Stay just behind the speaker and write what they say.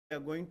We are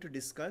going to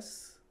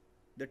discuss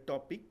the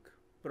topic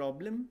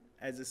problem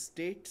as a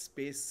state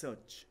space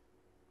search.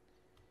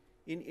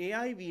 In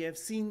AI, we have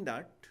seen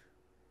that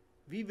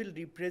we will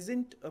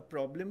represent a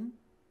problem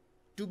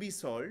to be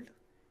solved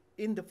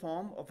in the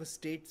form of a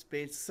state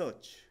space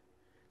search.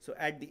 So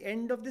at the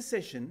end of the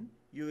session,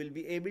 you will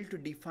be able to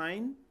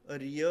define a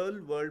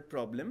real world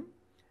problem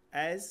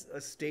as a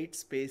state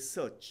space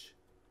search.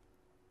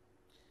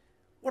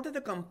 What are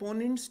the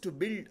components to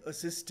build a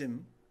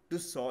system to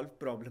solve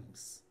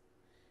problems?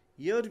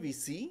 Here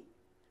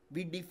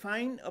we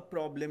define a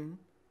problem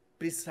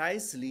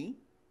precisely,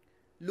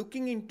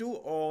 looking into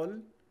all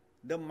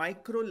the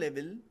micro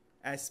level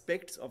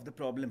aspects of the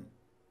problem.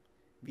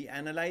 We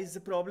analyze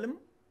the problem,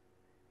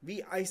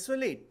 we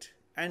isolate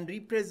and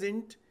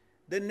represent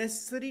the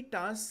necessary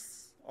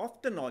tasks of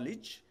the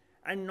knowledge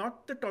and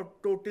not the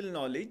total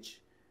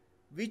knowledge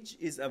which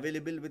is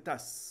available with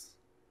us.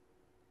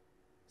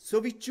 So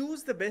we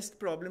choose the best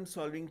problem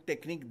solving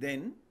technique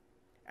then,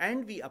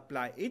 and we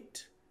apply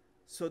it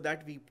so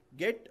that we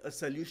get a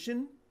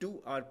solution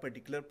to our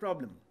particular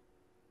problem.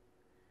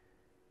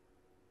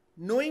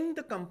 Knowing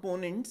the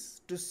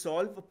components to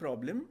solve a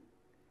problem,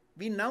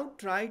 we now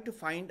try to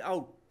find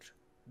out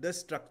the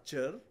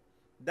structure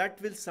that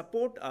will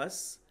support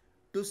us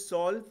to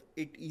solve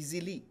it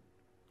easily.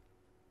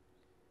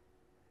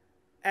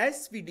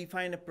 As we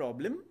define a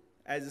problem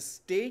as a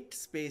state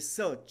space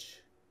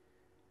search,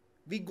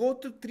 we go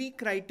through three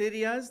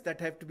criteria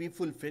that have to be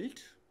fulfilled.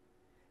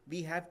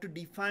 We have to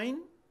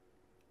define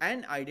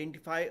and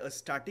identify a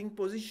starting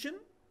position.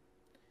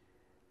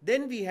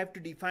 Then we have to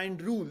define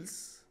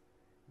rules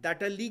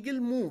that are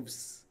legal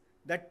moves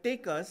that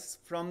take us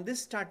from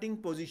this starting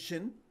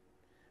position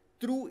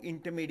through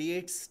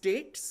intermediate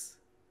states.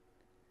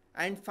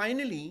 And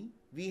finally,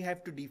 we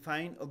have to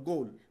define a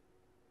goal.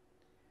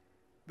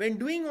 When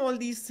doing all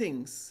these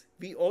things,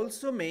 we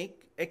also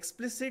make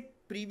explicit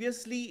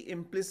previously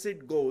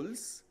implicit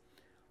goals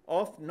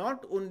of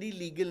not only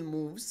legal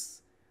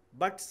moves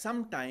but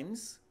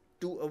sometimes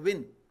to a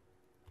win.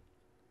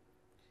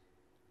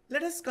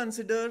 Let us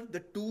consider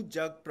the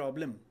two-jug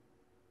problem.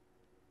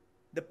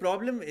 The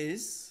problem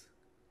is,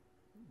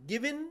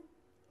 given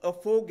a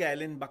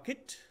 4-gallon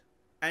bucket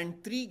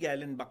and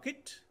 3-gallon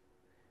bucket,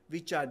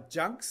 which are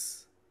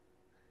jugs,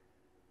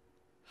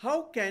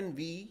 how can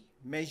we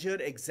measure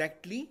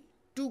exactly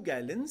 2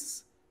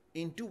 gallons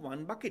into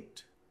one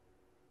bucket?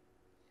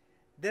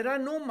 There are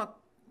no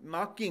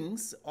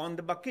markings on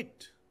the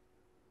bucket,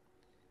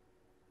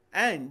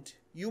 and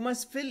you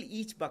must fill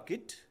each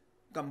bucket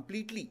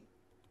completely.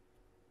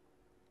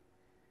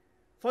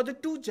 For the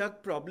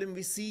two-jug problem,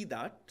 we see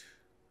that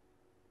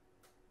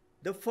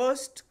the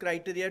first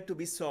criteria to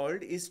be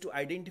solved is to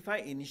identify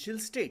initial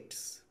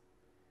states.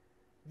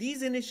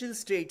 These initial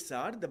states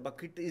are: the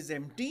bucket is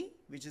empty,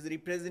 which is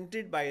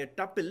represented by a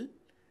tuple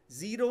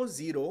 0,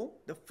 0,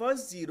 the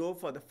first 0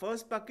 for the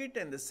first bucket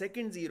and the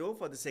second 0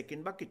 for the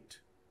second bucket.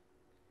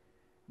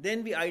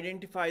 Then we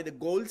identify the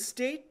goal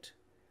state.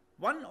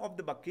 One of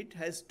the bucket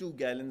has 2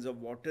 gallons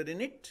of water in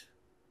it,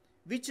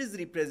 which is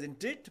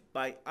represented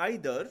by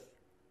either,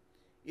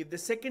 if the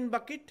second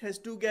bucket has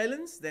 2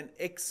 gallons, then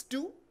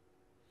x2.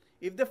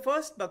 If the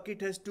first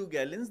bucket has 2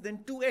 gallons,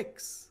 then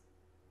 2x.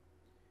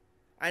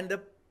 And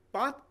the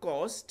path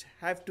cost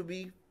have to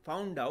be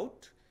found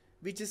out,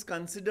 which is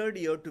considered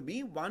here to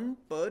be 1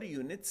 per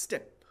unit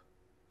step.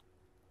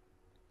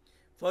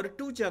 For a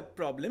two-jug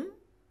problem,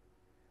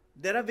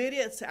 there are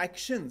various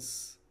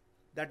actions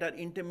that are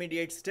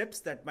intermediate steps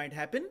that might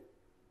happen.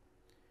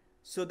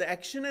 So the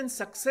action and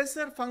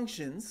successor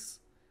functions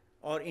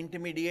or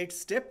intermediate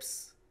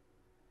steps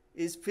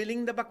is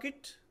filling the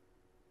bucket,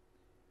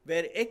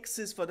 where x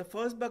is for the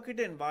first bucket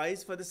and y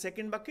is for the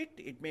second bucket.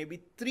 It may be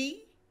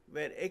 3,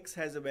 where x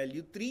has a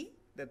value 3,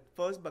 that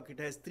first bucket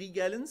has 3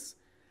 gallons,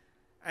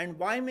 and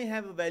y may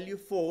have a value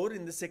 4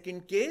 in the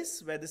second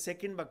case, where the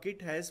second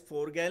bucket has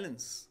 4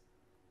 gallons.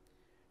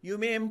 You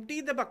may empty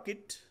the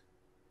bucket.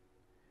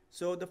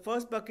 So the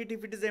first bucket,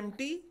 if it is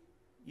empty,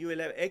 you will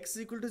have x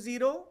is equal to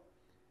 0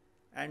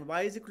 and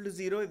y is equal to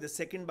 0 if the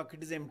second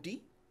bucket is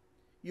empty.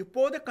 You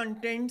pour the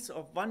contents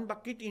of one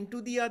bucket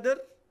into the other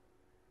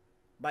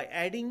by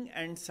adding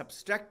and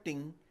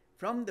subtracting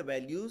from the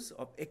values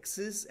of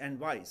x's and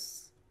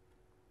y's.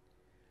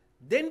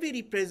 Then we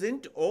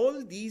represent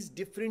all these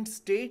different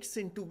states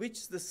into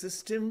which the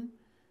system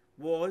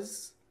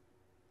was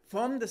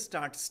from the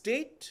start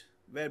state,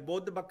 where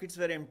both the buckets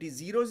were empty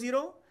 0,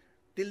 0,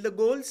 till the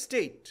goal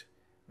state,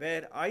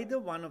 where either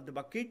one of the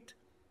bucket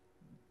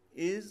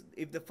is,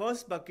 if the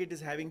first bucket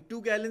is having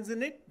 2 gallons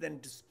in it, then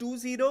it is 2,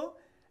 0,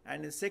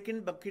 and the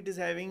second bucket is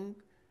having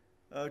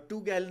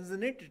 2 gallons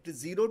in it, it is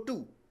 0,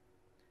 2.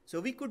 So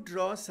we could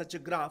draw such a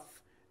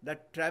graph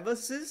that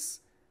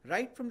traverses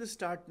right from the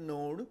start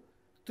node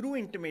through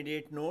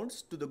intermediate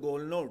nodes to the goal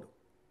node.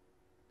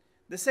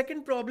 The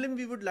second problem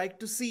we would like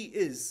to see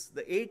is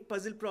the 8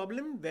 puzzle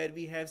problem, where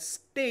we have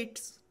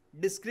states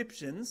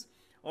descriptions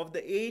of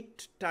the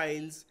 8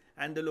 tiles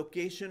and the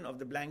location of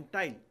the blank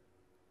tile.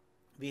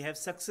 We have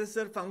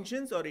successor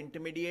functions or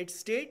intermediate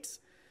states,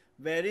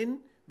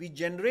 wherein we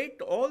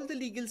generate all the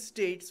legal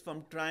states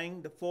from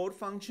trying the 4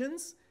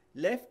 functions: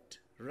 left,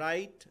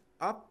 right,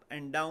 up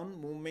and down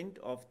movement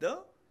of the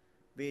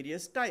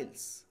various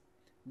tiles.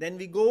 Then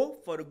we go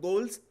for a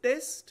goals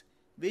test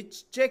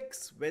which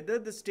checks whether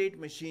the state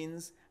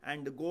machines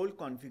and the goal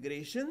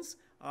configurations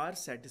are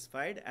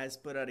satisfied as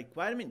per our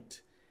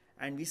requirement,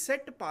 and we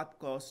set the path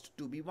cost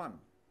to be 1.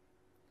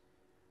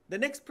 The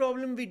next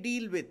problem we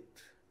deal with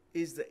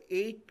is the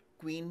 8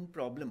 queen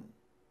problem.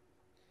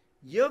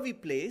 Here we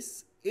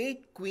place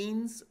 8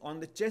 queens on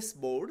the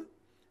chessboard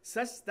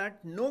such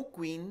that no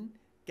queen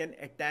can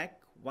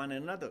attack one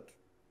another.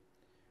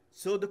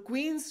 So the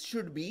queens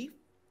should be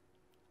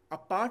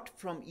apart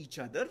from each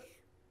other,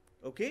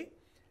 okay?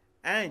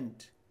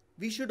 And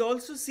we should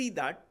also see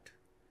that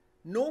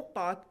no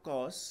path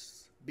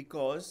costs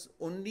because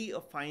only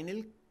a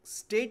final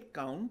state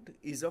count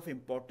is of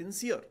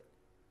importance here.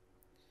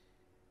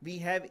 We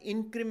have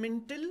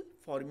incremental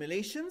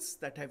formulations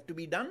that have to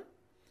be done,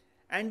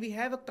 and we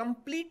have a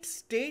complete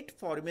state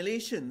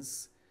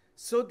formulations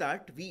so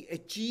that we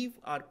achieve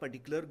our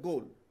particular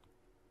goal.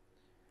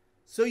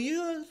 So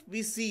here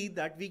we see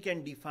that we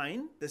can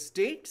define the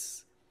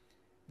states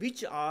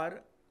which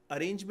are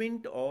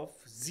arrangement of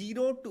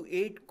 0 to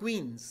 8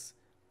 queens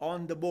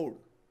on the board.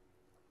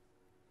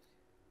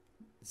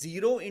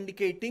 0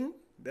 indicating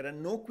there are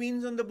no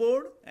queens on the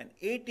board, and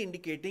 8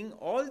 indicating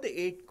all the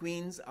 8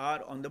 queens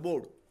are on the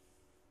board.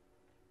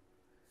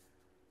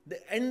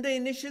 In the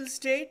initial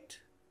state,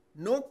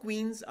 no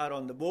queens are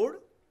on the board.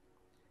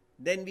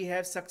 Then we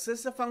have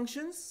successor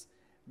functions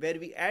where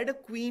we add a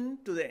queen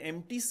to the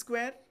empty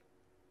square.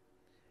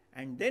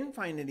 And then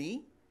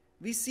finally,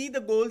 we see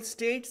the goal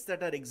states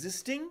that are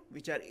existing,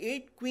 which are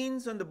 8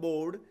 queens on the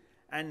board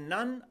and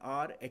none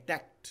are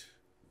attacked.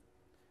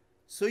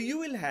 So you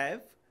will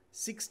have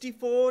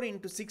 64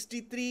 into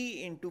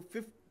 63 into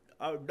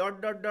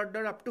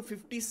up to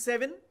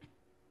 57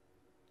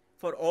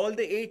 for all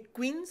the 8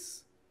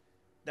 queens.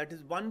 That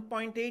is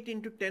 1.8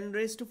 into 10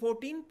 raised to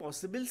 14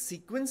 possible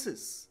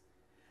sequences.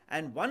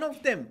 And one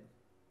of them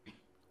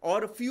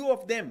or a few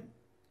of them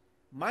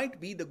might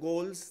be the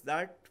goals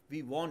that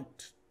we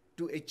want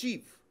to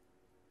achieve.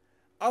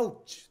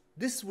 Ouch,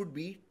 this would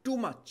be too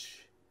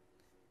much.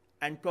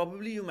 And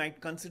probably you might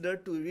consider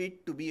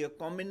it to be a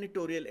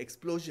combinatorial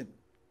explosion.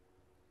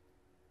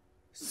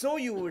 So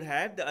you would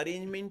have the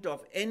arrangement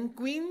of n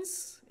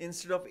queens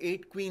instead of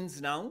 8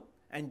 queens now,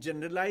 and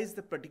generalize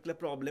the particular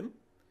problem.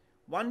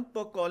 1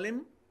 per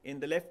column in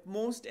the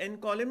leftmost n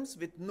columns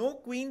with no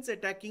queens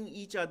attacking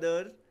each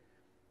other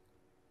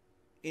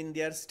in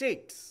their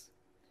states.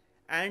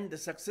 And the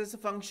successor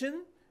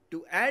function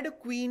to add a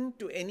queen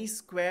to any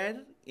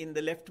square in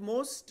the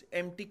leftmost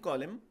empty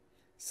column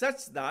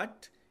such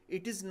that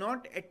it is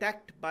not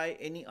attacked by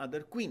any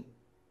other queen.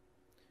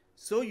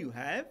 So you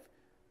have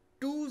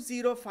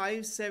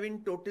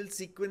 2057 total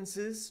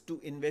sequences to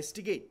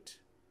investigate.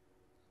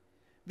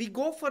 We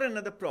go for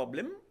another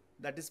problem,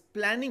 that is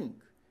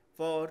planning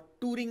for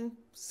touring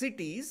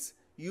cities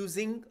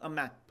using a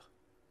map.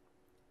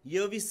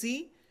 Here we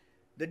see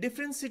the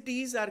different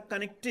cities are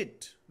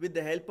connected with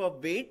the help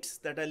of weights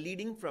that are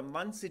leading from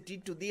one city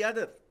to the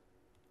other.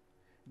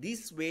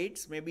 These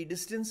weights may be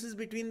distances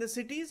between the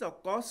cities or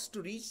costs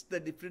to reach the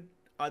different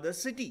other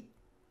city.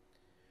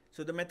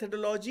 So the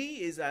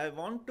methodology is I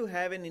want to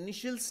have an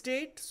initial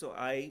state, so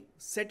I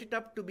set it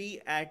up to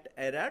be at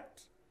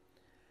Erat,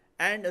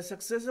 and a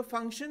successor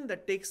function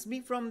that takes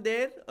me from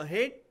there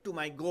ahead to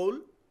my goal,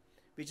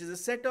 which is a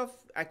set of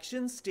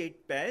action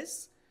state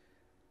pairs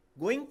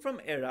going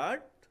from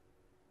Erat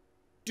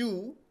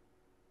to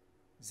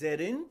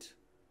Zerint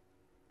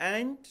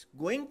and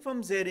going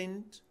from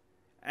Zerint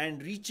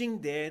and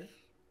reaching there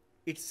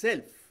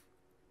itself.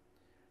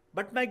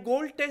 But my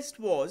goal test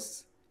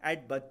was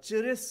at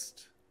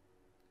Bucharest.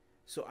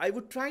 So I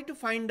would try to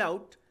find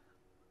out,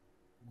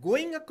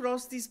 going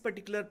across this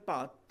particular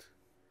path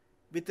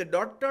with a ...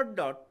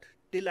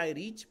 till I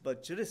reach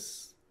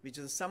Bucharest, which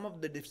is the sum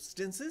of the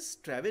distances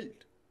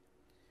travelled.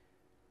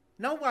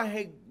 Now I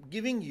am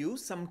giving you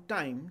some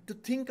time to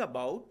think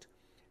about,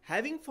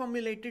 having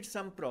formulated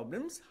some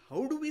problems,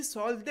 how do we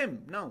solve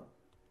them now?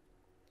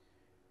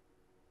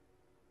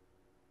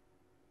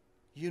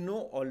 You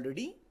know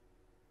already,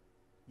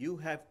 you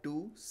have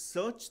to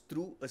search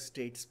through a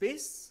state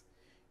space.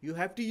 You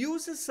have to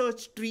use a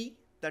search tree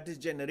that is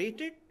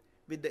generated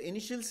with the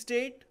initial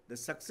state, the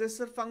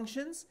successor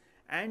functions,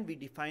 and we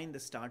define the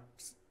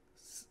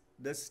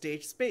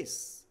state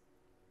space.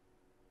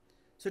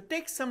 So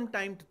take some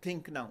time to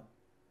think now.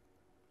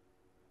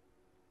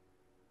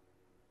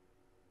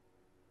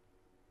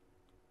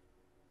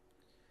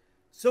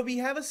 So we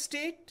have a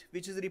state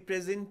which is a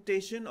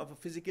representation of a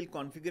physical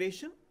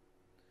configuration,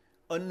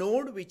 a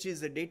node which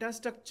is a data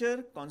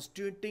structure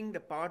constituting the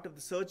part of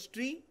the search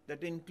tree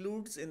that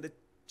includes in the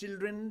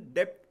children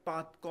depth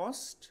path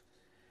cost,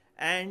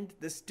 and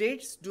the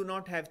states do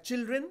not have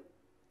children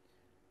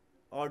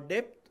or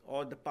depth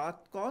or the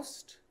path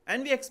cost,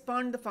 and we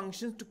expand the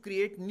functions to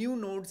create new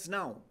nodes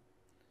now.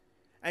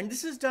 And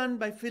this is done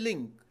by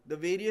filling the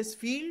various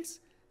fields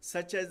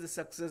such as the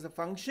successor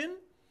function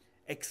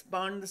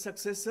expand the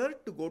successor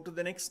to go to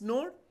the next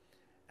node,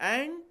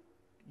 and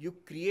you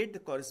create the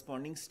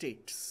corresponding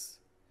states.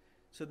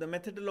 So the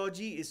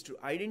methodology is to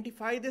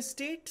identify the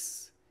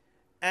states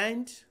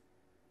and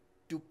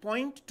to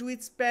point to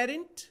its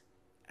parent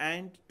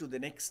and to the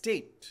next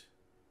state,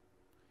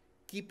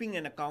 keeping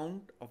an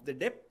account of the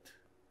depth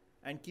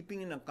and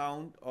keeping an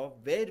account of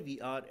where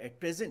we are at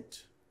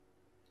present.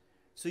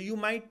 So you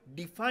might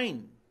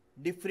define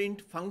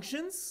different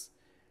functions,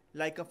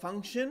 like a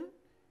function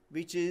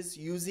which is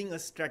using a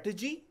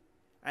strategy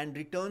and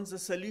returns a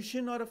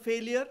solution or a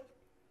failure,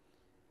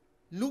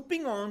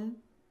 looping on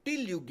till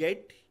you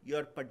get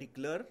your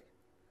particular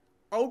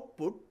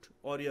output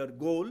or your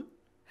goal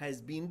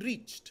has been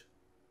reached,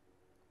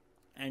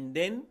 and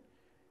then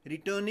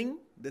returning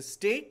the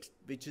state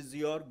which is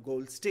your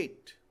goal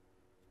state.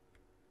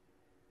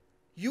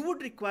 You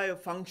would require a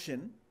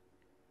function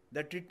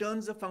that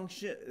returns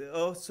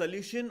a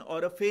solution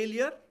or a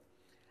failure,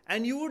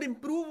 and you would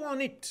improve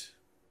on it,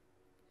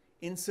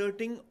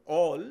 inserting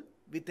all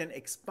with an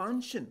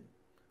expansion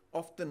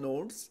of the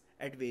nodes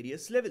at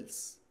various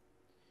levels.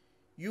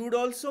 You would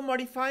also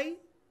modify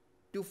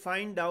to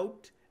find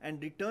out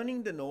and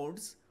returning the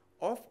nodes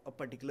of a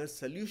particular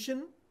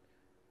solution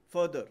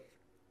further.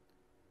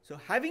 So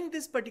having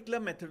these particular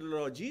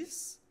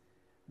methodologies,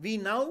 we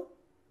now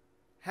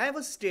have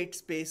a state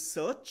space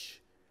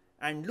search,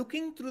 and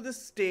looking through the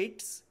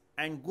states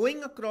and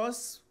going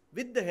across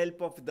with the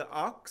help of the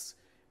arcs,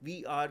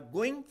 we are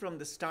going from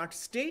the start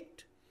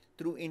state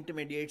through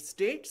intermediate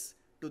states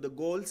to the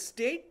goal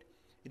state,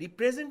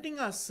 representing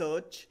our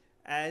search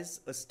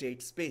as a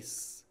state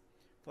space.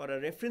 For our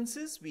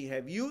references, we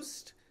have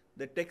used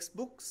the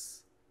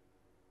textbooks.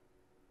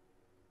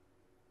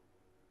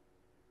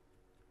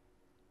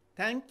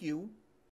 Thank you.